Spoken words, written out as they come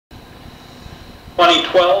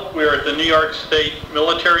2012, we are at the New York State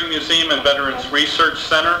Military Museum and Veterans Research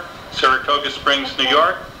Center, Saratoga Springs, New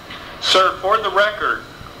York. Sir, for the record,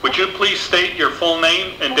 would you please state your full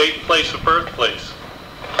name and date and place of birth, please?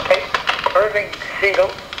 Irving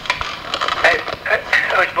Siegel. I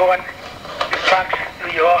was born in Bronx,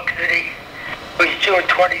 New York City. It was June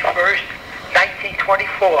 21st,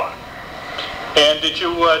 1924. And did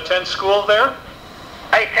you attend school there?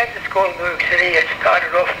 I attended school in New York City. I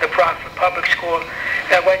started off in the Bronx Public School,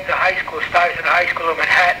 and I went to high school, started in high school in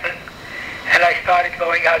Manhattan, and I started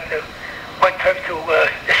going out to, one term to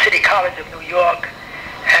the City College of New York,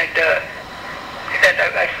 and then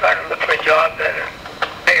I started looking for a job.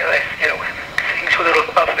 Things were a little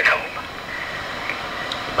tough at home.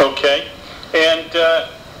 Okay. And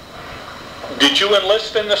did you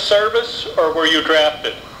enlist in the service, or were you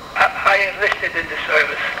drafted? I enlisted in the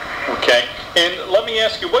service. Okay. And let me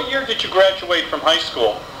ask you, what year did you graduate from high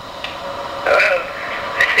school?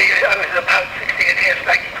 Let's see, I was about 16 and a half,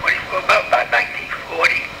 1924, about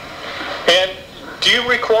 1940. And do you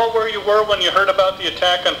recall where you were when you heard about the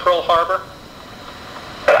attack on Pearl Harbor?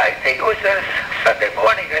 I think it was a Sunday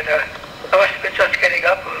morning, and I must have been just getting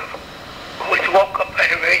up. I was woke up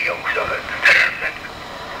by the radio, so I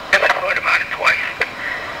never thought about it twice.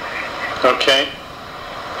 Okay.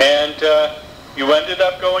 And you ended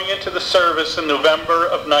up going into the service in November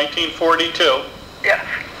of 1942. Yes.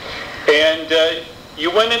 And you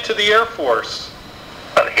went into the Air Force.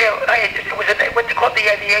 It was what they called the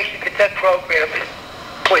Aviation Cadet Program. It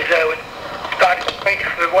was started training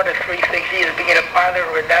for one of three things, either being a pilot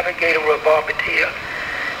or a navigator or a bombardier.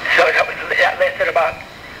 So that lasted about,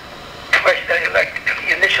 first, like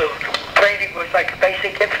the initial training was like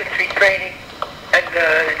basic infantry training, and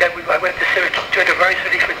then I went to Saratoga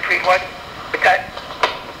University for 3 months with that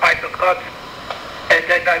type of clubs, and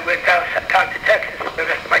then I went down to Texas. The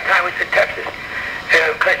rest of my time was in Texas.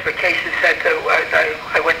 Classification Center.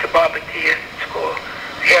 I went to bombardier school,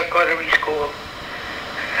 air gunnery school,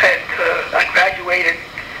 and I graduated,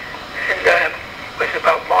 and was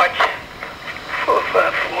about March of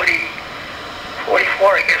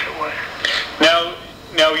 44, I guess it was.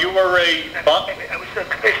 Now you were I was a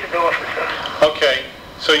commissioned officer. Okay,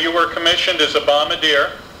 so you were commissioned as a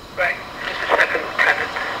bombardier. Right, as a second lieutenant.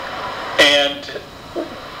 And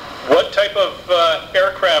what type of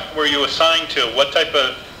aircraft were you assigned to? What type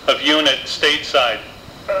of unit stateside?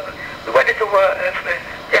 We went into,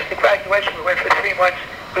 after graduation, we went for 3 months.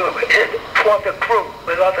 We formed a crew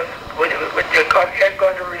with the air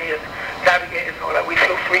gunnery and navigators and all that. We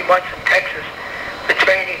flew 3 months in Texas for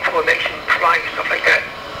training, formation, flying, stuff like that.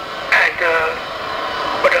 And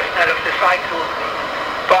what else? I was assigned to a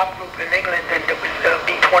bomb group in England, and it was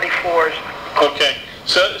B-24s. Okay.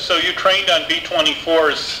 So you trained on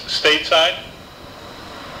B-24s stateside?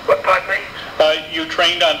 What, pardon me? You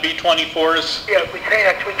trained on B-24s? Yeah, we trained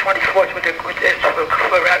on B-24s for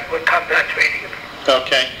combat training.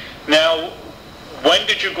 Okay. Now, when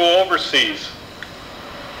did you go overseas?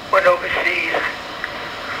 Went overseas.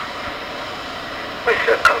 Was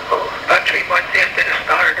about 3 months after the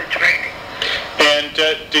start of the training. And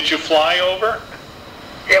did you fly over?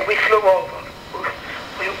 Yeah, we flew over.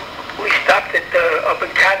 We stopped up in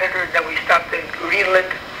Canada, and then we stopped in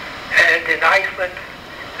Greenland and in Iceland,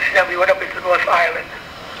 and then we went up into North Island.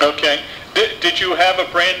 Okay. Did you have a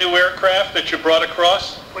brand new aircraft that you brought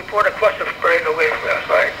across? We brought across a brand new aircraft,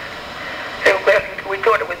 right? We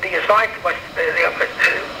thought it would be assigned to us, but it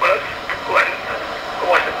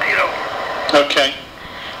wasn't, you know. Okay.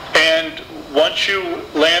 And once you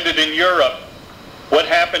landed in Europe, what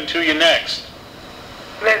happened to you next?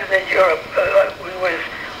 Landed in Europe,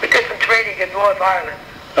 we did some training in North Ireland.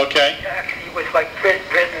 Okay. Actually, it was like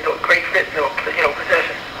Britain or Great Britain,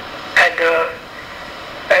 possession. And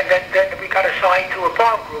then we got assigned to a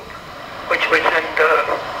bomb group, which was in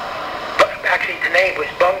actually the name was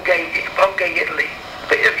Bungay, Italy.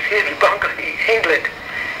 Excuse me, Bungay, England.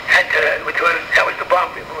 And that was the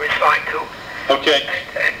bomb group we were assigned to. Okay.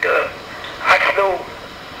 And I flew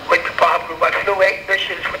with the bomb group. I flew 8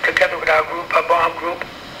 missions together with our group, our bomb group.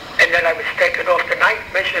 And then I was taken off the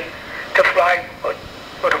 9th mission to fly what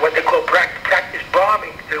they call practice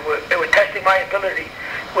bombing. They were testing my ability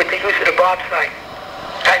with the use of the bomb sight.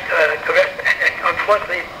 And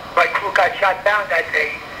unfortunately, my crew got shot down that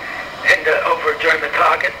day over a German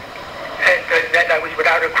target. And then I was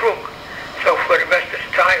without a crew. So for the rest of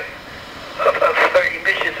the time of 30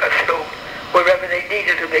 missions, I flew wherever they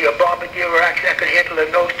needed to be. A bombardier, or actually I could handle a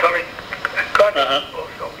nose turret gun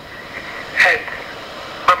also. And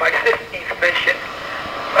on my 15th mission,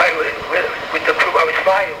 with the crew I was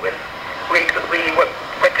flying with, we went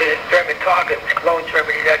to German target. It was Cologne,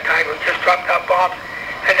 Germany at that time. We just dropped our bombs,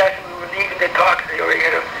 and as we were leaving the target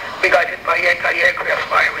area, we got hit by anti-aircraft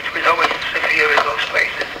fire, which was always severe in those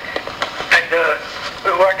places. And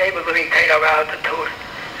we weren't able to maintain our altitude,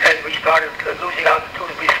 and we started losing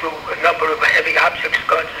altitude. We flew a number of heavy objects,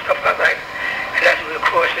 guns, and stuff like that. And as we were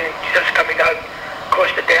crossing, just coming out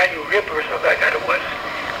across the Danube River or something like that it was,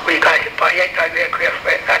 we got hit by anti-aircraft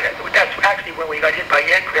fire. That's actually when we got hit by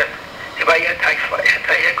anti-aircraft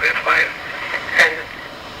fire. And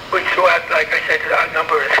we threw out, like I said, a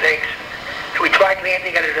number of things. We tried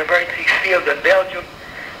landing at an emergency field in Belgium,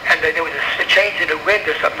 and there was a change in the wind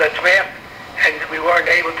or something, a draft, and we weren't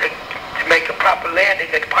able to make a proper landing.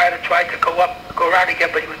 The pilot tried to go around again,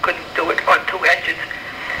 but we couldn't do it on two engines,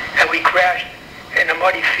 and we crashed in a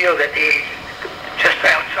muddy field just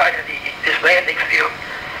outside of this landing field,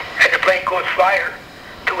 and the plane caught fire.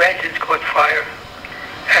 Two engines caught fire,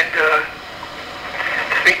 and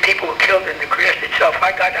 3 people were killed in the crash itself.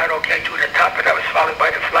 I got out okay to the top, and I was followed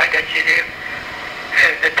by the flight engineer.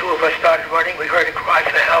 And the 2 of us started running. We heard a cry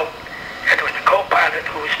for help, and it was the co-pilot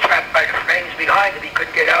who was trapped by the flames behind him. He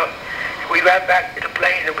couldn't get out. We ran back to the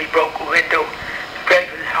plane, and we broke a window,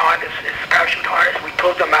 grabbed his harness, his parachute harness. We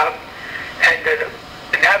pulled him out, and the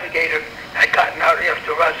navigator had gotten out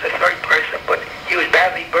after us, the 3rd person, but he was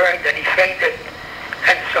badly burned, and he fainted.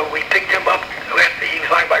 And so we picked him up. After he was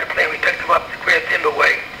lying by the plane, we picked him up and grabbed him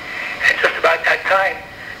away. And just about that time,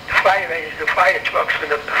 the fire engines, the fire trucks from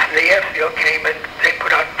the airfield came, and they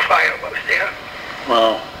put out the fire what was there.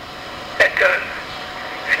 Wow. And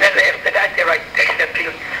then after that, they sent me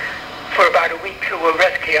for about a week to a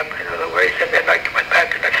rest camp, in other words, and then I went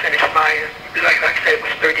back and I finished mine. Like I said, it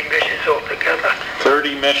was 30 missions altogether.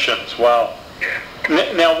 30 missions, wow. Yeah.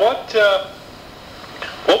 Now what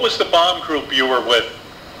was the bomb group you were with?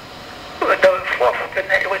 It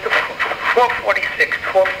was the 446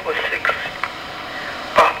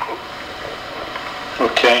 bomb group.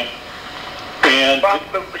 Okay. And Bomb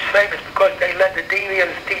group was famous because they led the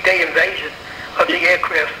D-Day invasion of the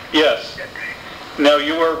aircraft. Yes. Now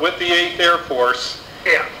you were with the 8th Air Force.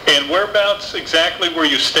 Yeah. And whereabouts exactly were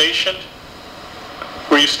you stationed?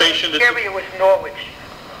 Were you stationed The area was Norwich.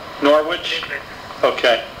 Norwich? England.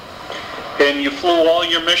 Okay. And you flew all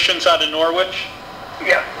your missions out of Norwich?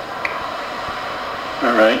 Yeah.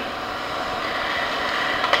 All right.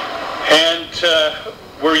 And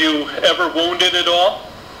were you ever wounded at all?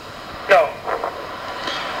 No.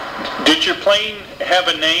 Did your plane have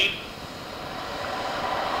a name?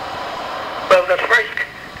 Well, the first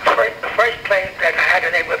plane that had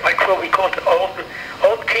a name with my crew, we called it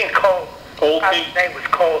Old King Cole. Old King? His name was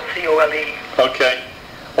Cole, C-O-L-E. Okay.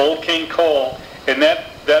 Old King Cole. And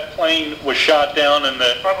that plane was shot down in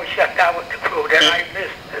the... I was shut down with the crew. Then I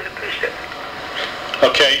missed the mission.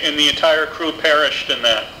 Okay, and the entire crew perished in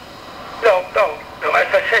that? No.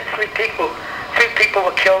 As I said, 3 people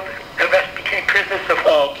were killed. The rest became prisoners of war.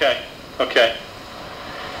 Oh, okay. Okay.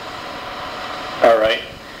 All right.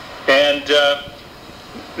 And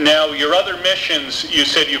now your other missions, you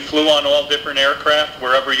said you flew on all different aircraft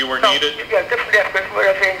wherever you were needed? Yeah, different aircraft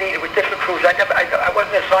wherever they needed with different crews. I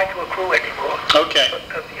wasn't assigned to a crew anymore. Okay. For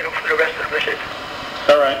the rest of the missions.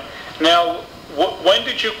 All right. Now, when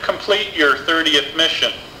did you complete your 30th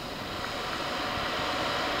mission?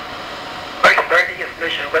 My 30th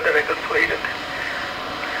mission, when did I complete it?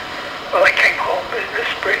 Well, I came home in the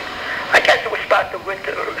spring. I guess it was about the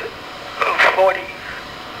winter of 40,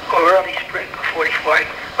 or early spring of 45. It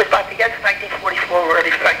was about the end of 1944 or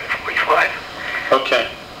early 1945.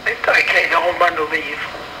 Okay. I came home on the leave.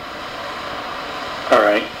 All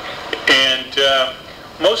right. And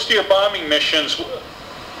most of your bombing missions,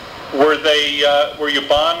 were you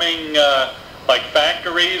bombing like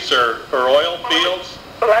factories or oil fields?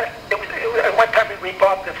 Well, at one time we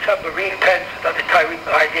bombed the submarine pens, another time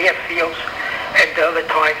the airfields, and other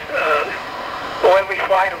times oil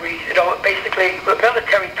refineries, basically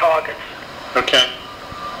military targets. Okay.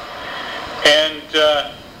 And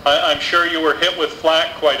I'm sure you were hit with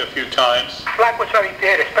flak quite a few times. Flak was very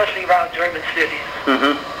bad, especially around German cities.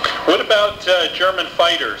 Mm-hmm. What about German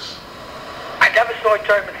fighters? I never saw a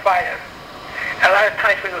German fighter. A lot of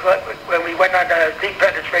times when we went on deep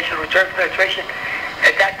penetration or German penetration,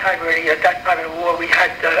 at that time of the war, we had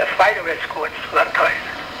fighter escorts a lot of times.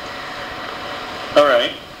 All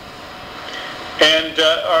right. And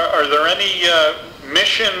are there any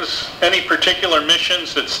missions, any particular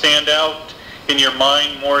missions that stand out in your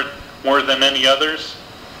mind more than any others?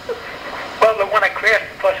 Well, the one I crashed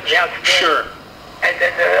plus was outstanding. Sure. And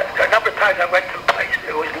then a number of times I went to a place,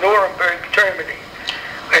 it was Nuremberg, Germany,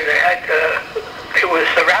 where they were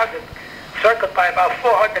surrounded circled by about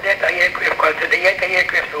 400 anti-aircraft guns, and the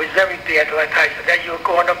anti-aircraft was very bad at that time. So then you were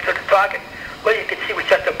going up to the target. Well, you could see was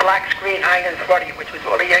just a black screen hanging in front of you, which was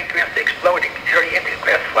all the aircraft exploding, the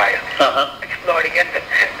anti-aircraft fire exploding. And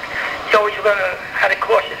you always had a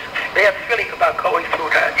cautious, bad feeling about going through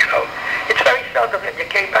that, you know. It's very seldom that you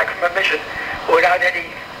came back from a mission without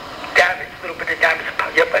any damage, a little bit of damage,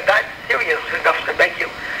 but not serious enough to make you,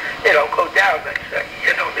 you know, go down, let's say,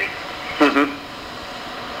 you know.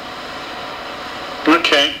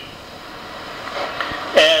 Okay.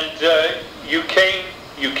 And you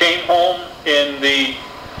came home in the,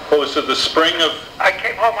 what was it, the spring of? I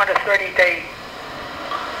came home on a 30-day,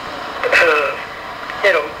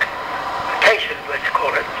 you know, vacation, let's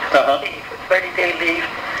call it, leave, a 30-day leave,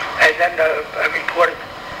 and then I reported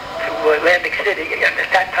to Atlantic City. And at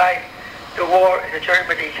that time, the war in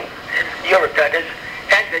Germany, in Europe, that is,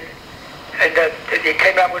 ended, and they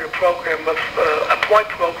came out with a program of a point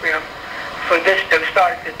program for this. They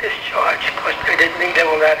started the discharge because they didn't need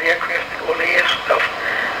all that aircraft and all the air stuff.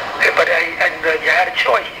 But you had a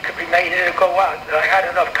choice. You could be made in or go out. I had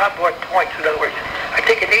enough combat points. In other words, I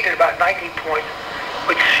think it needed about 90 points,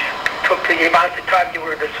 which took the amount of time you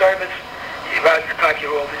were in the service, the amount of time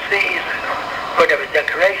you were overseas, whatever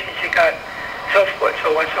decorations you got, so forth,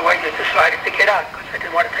 so on. So I just decided to get out because I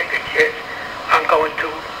didn't want to take a chance on going to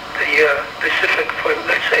the Pacific for,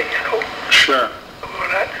 let's say, you know. Sure. All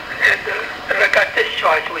that. And I got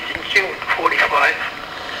discharged. It was in June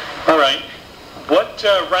 '45. All right. What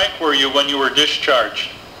rank were you when you were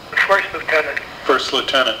discharged? First lieutenant. First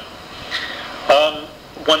lieutenant.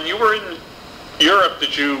 When you were in Europe,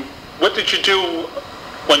 what did you do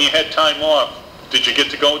when you had time off? Did you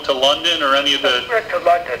get to go to London or any of the? I went to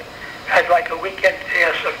London. Had like a weekend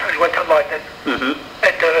pass. I went to London.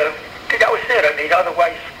 And that was it. I mean,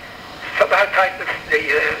 otherwise, sometimes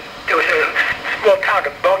there was a small town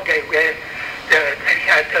of Bungay where they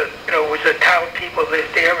had, you know, it was a town, people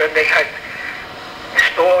lived there, and they had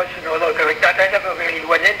stores and all that like that. I never really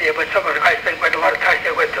went in there, but some of the guys, they went, a lot of times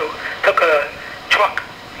they took a truck,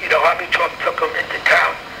 you know, army truck, took them into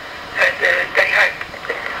town, and they had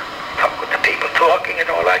talk with the people talking and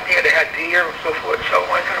all that there. They had beer and so forth and so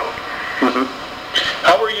on, you know.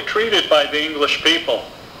 How were you treated by the English people?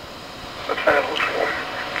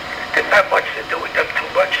 Didn't have much to do with them too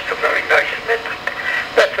much. They're very nice.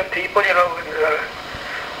 Met some people, you know,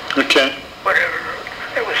 and okay. Whatever.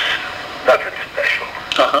 It was nothing special.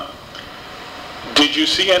 Did you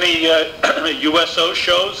see any USO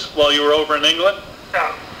shows while you were over in England?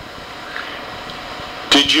 No.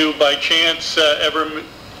 Did you, by chance, ever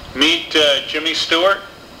meet Jimmy Stewart?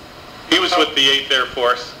 He was with the 8th Air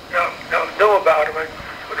Force. No, knew about him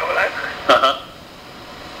and all that.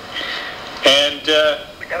 And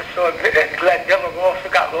so Glenn Dillon also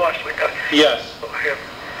got lost with him. Yes.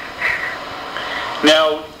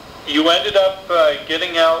 Now, you ended up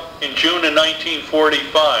getting out in June of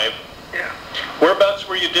 1945. Yeah. Whereabouts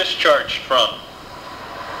were you discharged from?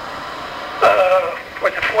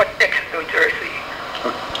 Was it Fort Dixon, New Jersey.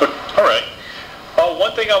 All right. Oh,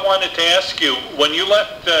 one thing I wanted to ask you, when you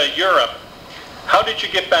left Europe, how did you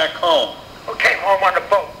get back home? I came home on a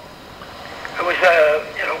boat. It was,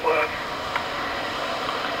 you know,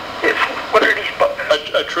 what are these boats?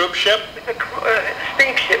 A troop ship? A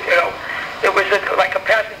steamship, you know. It was like a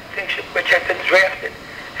passenger steamship which had been drafted.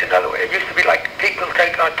 In other words, it used to be like people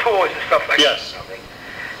take on tours and stuff like that. Yes.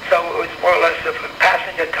 So it was more or less a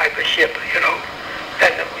passenger type of ship, you know.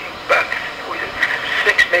 And we about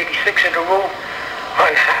maybe six in a room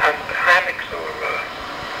on hammocks or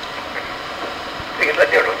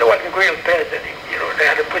there wasn't real beds. You know, they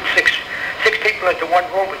had to put six people into one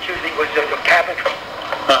room, which usually was a cabin.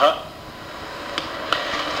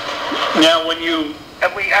 Now, when you...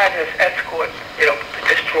 And we had this escort, you know,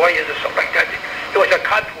 destroyers or something like that. It was a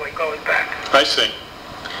convoy going back. I see.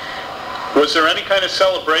 Was there any kind of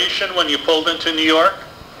celebration when you pulled into New York?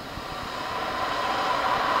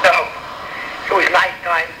 No. It was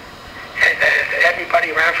nighttime, and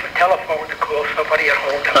everybody ran for telephone to call somebody at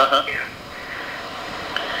home. Yeah.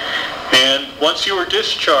 And once you were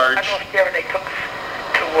discharged... I was there and they took us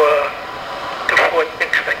to Fort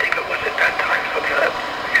Dix, I think it was at that time, something like that.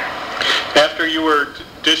 Yeah. After you were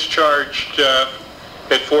discharged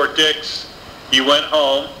at Fort Dix, you went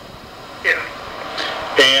home. Yeah.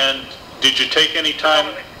 And did you take any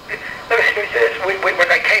time? Let me say this.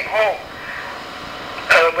 When I came home,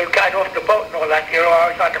 we got off the boat and all that. You know,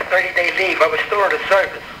 I was on a 30-day leave. I was still in the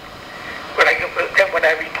service. When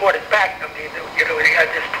I reported back, I mean, you know, they had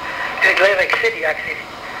this in Atlantic City actually.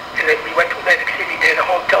 And then we went to Atlantic City. There, the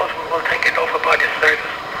hotels were all taken over by the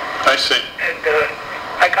service. I see. And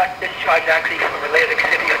I got discharged actually from Atlantic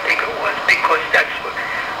City, I think it was, because that's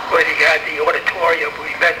where he had the auditorium.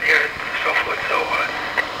 We met there and so forth. So.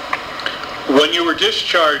 When you were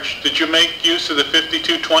discharged, did you make use of the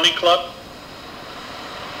 5220 club?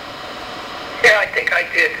 Yeah, I think I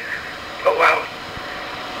did. Oh, wow.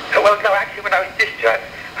 Well, no, actually, when I was discharged,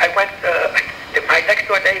 I went, my next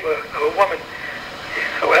door neighbor, a woman,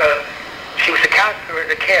 she was a counselor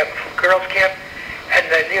in a camp, girls' camp, and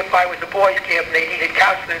nearby was a boys' camp, and they needed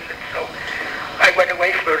counselors, and so I went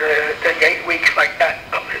away for the 8 weeks like that,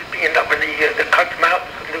 being up in the Coast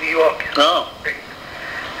Mountains of New York. Oh.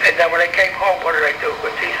 And then when I came home, what did I do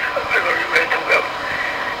with these?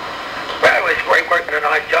 I was working on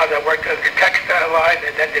odd jobs. I worked on the textile line,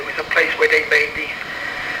 and then there was a place where they made these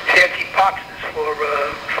fancy boxes for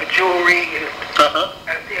jewelry. And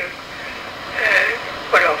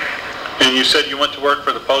what else? And you said you went to work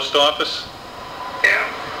for the post office?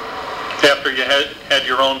 Yeah. After you had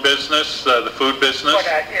your own business, the food business?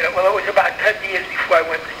 Well, it was about 10 years before I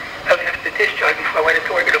went, after discharge, before I went into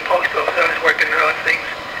work at the post office. I was working on other things.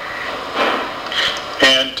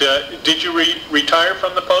 And did you retire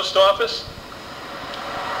from the post office?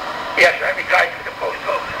 Yes, I retired from the post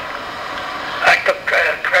office. I took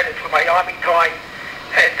credit for my Army time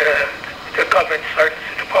and the government service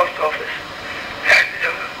at the post office. And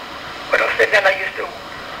what else? And then I used to,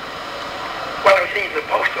 while I was in the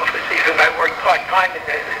post office, even I worked part-time in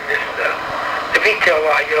this the retail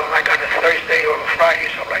line, like on a Thursday or a Friday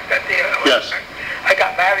or something like that. Yes. I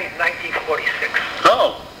got married in 1946.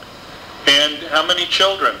 Oh. And how many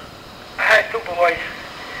children? I had 2 boys.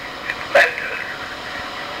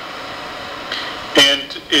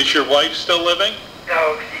 And is your wife still living?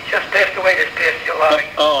 No, she just passed away this past July.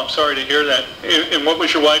 Oh, I'm sorry to hear that. And what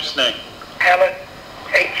was your wife's name? Helen,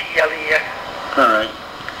 H-E-L-E-N. All right.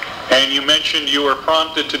 And you mentioned you were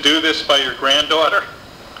prompted to do this by your granddaughter?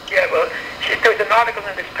 Yeah, well, there was an article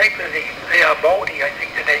in this paper, the Modi, I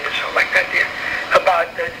think the name is something like that,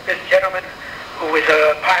 about this gentleman who was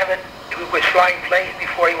a pilot who was flying planes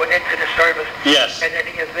before he went into the service. Yes. And then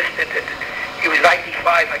he enlisted, and he was 95,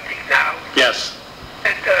 I think, now. Yes.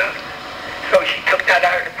 And so she took that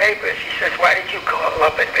out of the paper, and she says, why did you call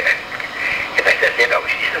up? And I said, she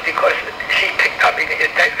said, because she picked up, in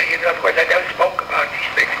other words, I never spoke about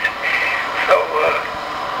these things. So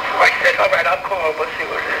I said, all right, I'll call him, we'll see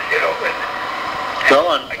what it is,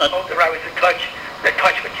 And I told her I was in touch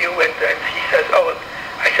with you, and she says, oh,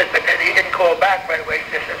 I said, but then he didn't call back right away.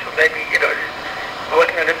 She said, so maybe, it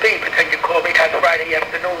wasn't going to be, but then you called me that Friday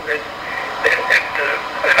afternoon, and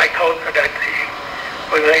I told her that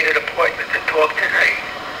we made an appointment to talk today.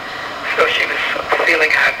 So she was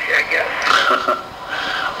feeling happy, I guess.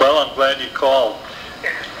 Well, I'm glad you called.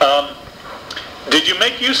 Yeah. Did you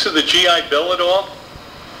make use of the GI Bill at all?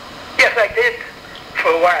 Yes, I did for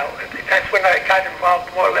a while. That's when I got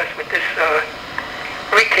involved more or less with this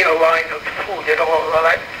retail line of food and all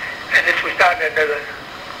that. And this was down in the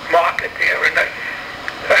market there. And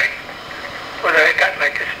when I got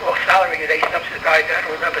like a small salary, they subsidized, I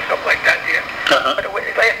don't remember, something like that there. But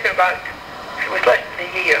it lasted it was less than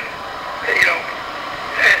a year,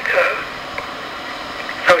 And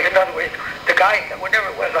so in other words, the guy,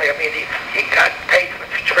 whatever it was, he got paid for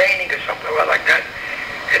training or something like that.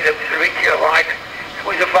 And it was a retail line. It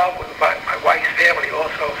was involved with my wife's family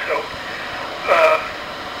also. So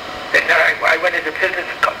then I went into business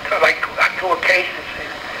on 2 occasions.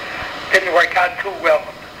 It didn't work out too well.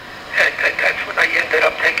 And that's when I ended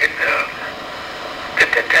up taking the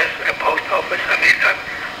test in the post office.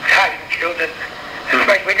 Having children. In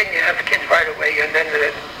fact, we didn't have kids right away, and then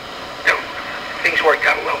things worked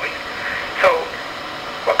out well. So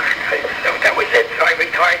that was it. So I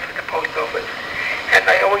retired from the post office. And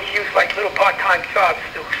I always used like little part-time jobs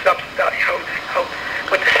to subsidize,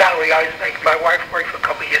 with the salary I was making. My wife worked for a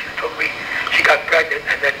couple of years until she got pregnant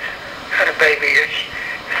and then had a baby. And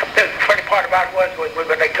the funny part about it was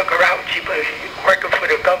when I took her out, she was working for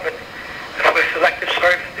the government for selective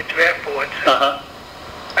service, the draft boards.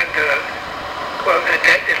 And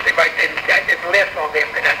that didn't last long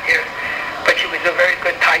after that year. But she was a very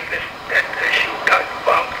good typist, and she got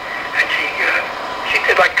involved. And she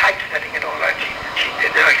did like typesetting and all that. She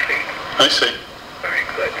did that, I think. I see. Very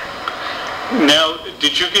good. Now,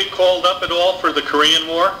 did you get called up at all for the Korean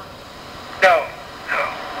War? No.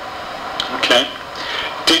 Okay.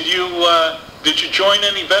 Did you join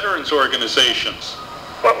any veterans organizations?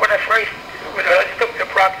 Well, when I took the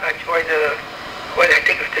Bronx, I joined I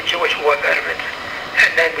think it was the Jewish War Veterans.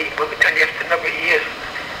 And then after a number of years,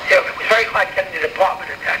 it was very hard getting the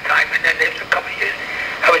department at that time. And then after a couple of years,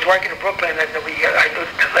 I was working in Brooklyn, and I knew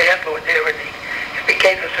the landlord there, and he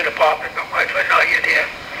gave us an apartment. My wife and I are there.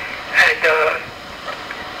 And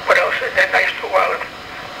what else? then I used to, well,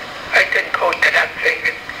 I didn't go to that thing.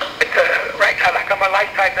 But right now, like I'm a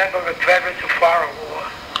lifetime member of Veterans of Foreign War.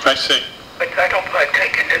 I see. But I don't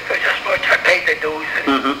partake in it. Just much I paid the dues,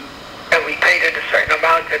 and we paid it a certain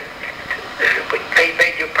amount, and they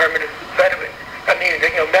made you a permanent veteran. I mean,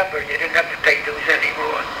 you're a member. You didn't have to pay dues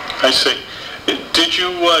anymore. I see. Did you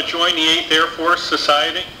join the 8th Air Force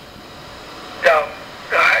Society? No,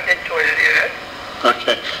 I didn't join any of that.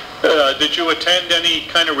 Okay. Did you attend any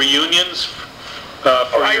kind of reunions for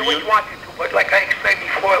I your always unit? wanted to, but like I explained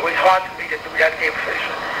before, it was hard for me to do that game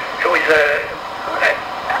official. It was,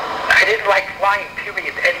 I didn't like flying,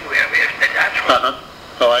 period, anywhere. That's right.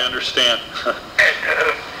 Oh, I understand. And,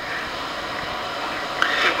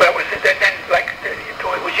 well, then, like,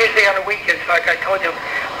 it was usually on the weekends, like I told you,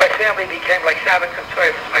 my family became like Sabbath and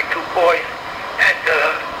Service, like 2 boys, and,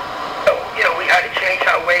 so, you know, we had to change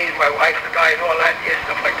our ways, my wife and I, and all that,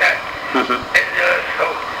 stuff like that. And, so,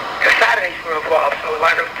 the Saturdays were involved, so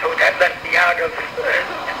that left me out of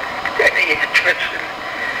any trips and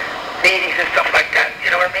meetings and stuff like that,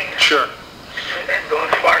 you know what I mean? Sure. And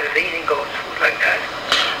as far as eating goes, food like that.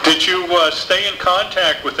 Did you stay in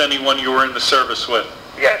contact with anyone you were in the service with?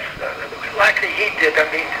 Yes, likely he did. I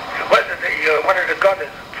mean, it wasn't one of the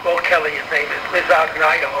gunners, Paul Kelly, his name is, lives out in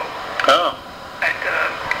Idaho. Oh. And,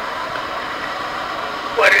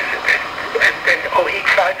 what is it? And then, he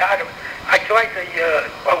found out. I joined we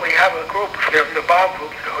have a group, the bomb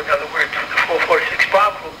group, so in other words, the 446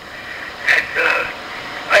 bomb group. And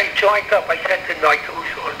I joined up. I sent in like the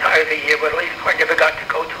entire year, but at least I never got to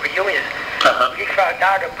go to reunions. He found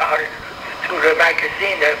out about it through the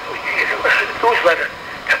magazine, the newsletter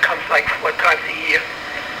that comes like 4 times a year.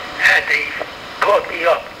 And he called me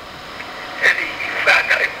up. And he found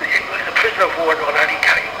out he was a prisoner of war and all that. He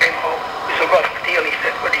came home. It was a rough deal, he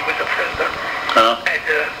said, when he was a prisoner. And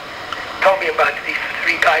told me about these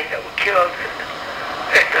 3 guys that were killed,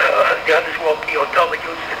 and the others were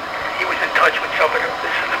POWs, and he was in touch with some of them,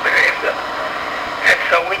 this and that. And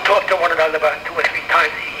so we talked to one another about 2 or 3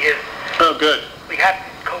 times a year. Oh, good. We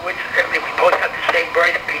happened, coincidentally, we both had the same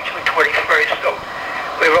birthday, June 21st, so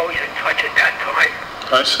we were always in touch at that time.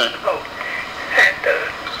 I see. So, and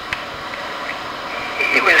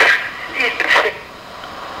he's been sick,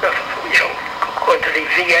 going to the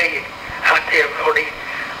VA out there, only,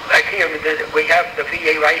 like here, we have the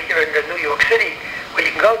VA right here in the New York City where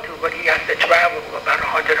you can go to, but he has to travel about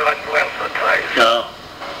 100 odd miles sometimes. No.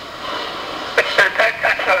 But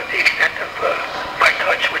that's how the extent of my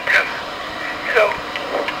touch with them. So.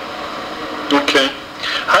 Okay.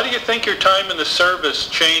 How do you think your time in the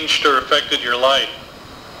service changed or affected your life?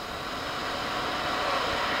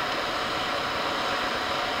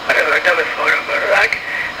 I never thought about it.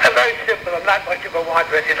 I'm very simple. I'm not much of a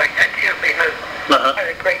wanderer like that. I mean, I had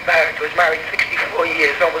a great marriage. I was married 64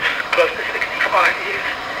 years, almost close to 65 years.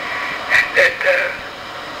 And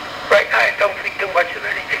right now, I don't think too much of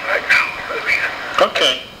anything right now.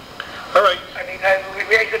 Okay. All right. I mean, we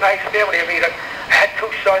raised a nice family. I mean, I had 2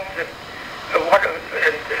 sons, and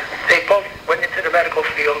they both went into the medical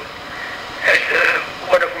field. And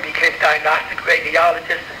one of them became a diagnostic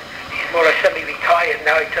radiologist. He's more or less semi-retired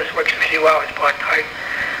now. He just works a few hours part-time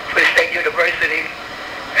for the State University.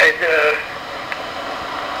 And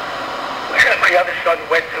my other son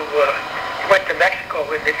went to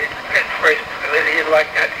Mexico and did it at first. He didn't like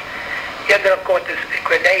that. He ended up going to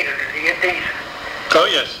Grenada, the Indies. Oh,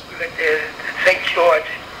 yes. We went to St. George,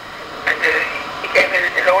 and he came in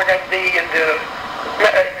an ONMD and a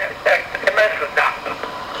medical doctor.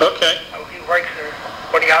 Okay. He works in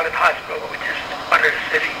Coney Island Hospital, which is under the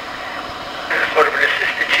city. Sort of an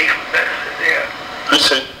assistant chief of medicine there. I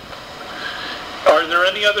see. Are there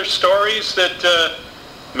any other stories that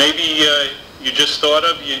maybe you just thought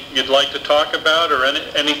of you'd like to talk about, or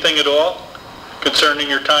anything at all concerning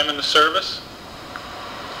your time in the service?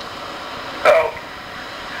 Oh.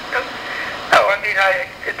 No, I mean,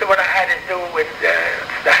 what I had to do with,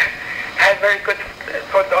 I had very good,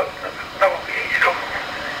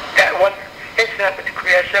 that one incident with the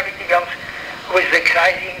crash, everything else was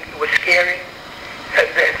exciting, it was scary,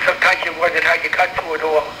 and sometimes you wondered how you got through it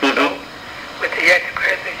all, you know, with the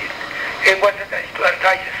aircraft. It wasn't,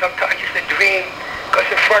 sometimes it's a dream,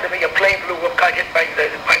 because in front of me a plane blew up, got hit by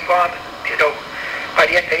bombs, by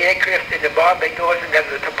the aircraft in the bomb bay doors, and then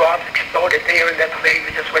the bombs exploded there, and then the plane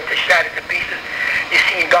just went to shatter to pieces. You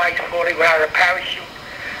see guys falling without a parachute.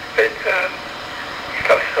 But,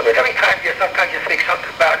 so every time sometimes you think something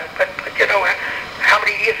about it, but how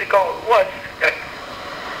many years ago it was that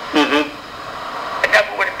I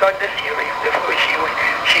never would have done this here if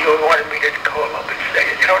she wanted me to call up and say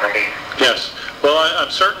it, you know what I mean? Yes. Well,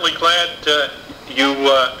 I'm certainly glad you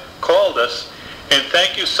called us. And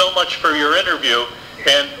thank you so much for your interview.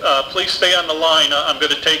 And please stay on the line. I'm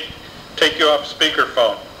going to take you off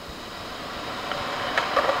speakerphone.